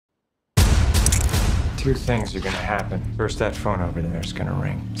Two things are gonna happen. First, that phone over there is gonna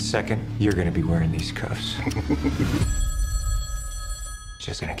ring. Second, you're gonna be wearing these cuffs. It's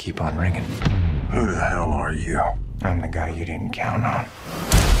just gonna keep on ringing. Who the hell are you? I'm the guy you didn't count on.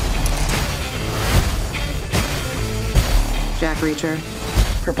 Jack Reacher,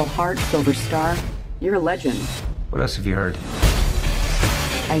 Purple Heart, Silver Star. You're a legend. What else have you heard?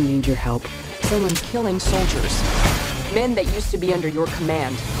 I need your help. Someone's killing soldiers. Men that used to be under your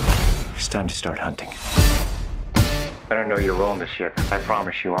command. It's time to start hunting. I don't know your role in the ship. I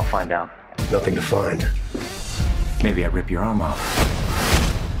promise you I'll find out. Nothing to find. Maybe I rip your arm off.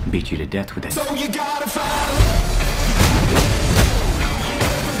 Beat you to death with it. So you gotta find.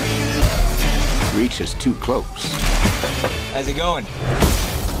 Reach is too close. How's it going?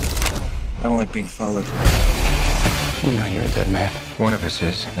 I don't like being followed. You know you're a dead man. One of us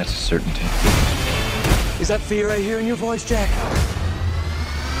is. That's a certainty. Is that fear I hear in your voice, Jack?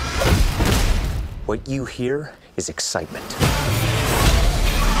 What you hear is excitement.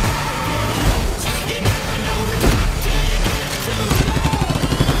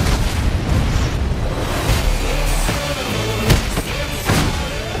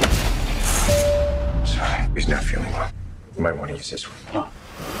 Sorry, he's not feeling well. You might want to use this one.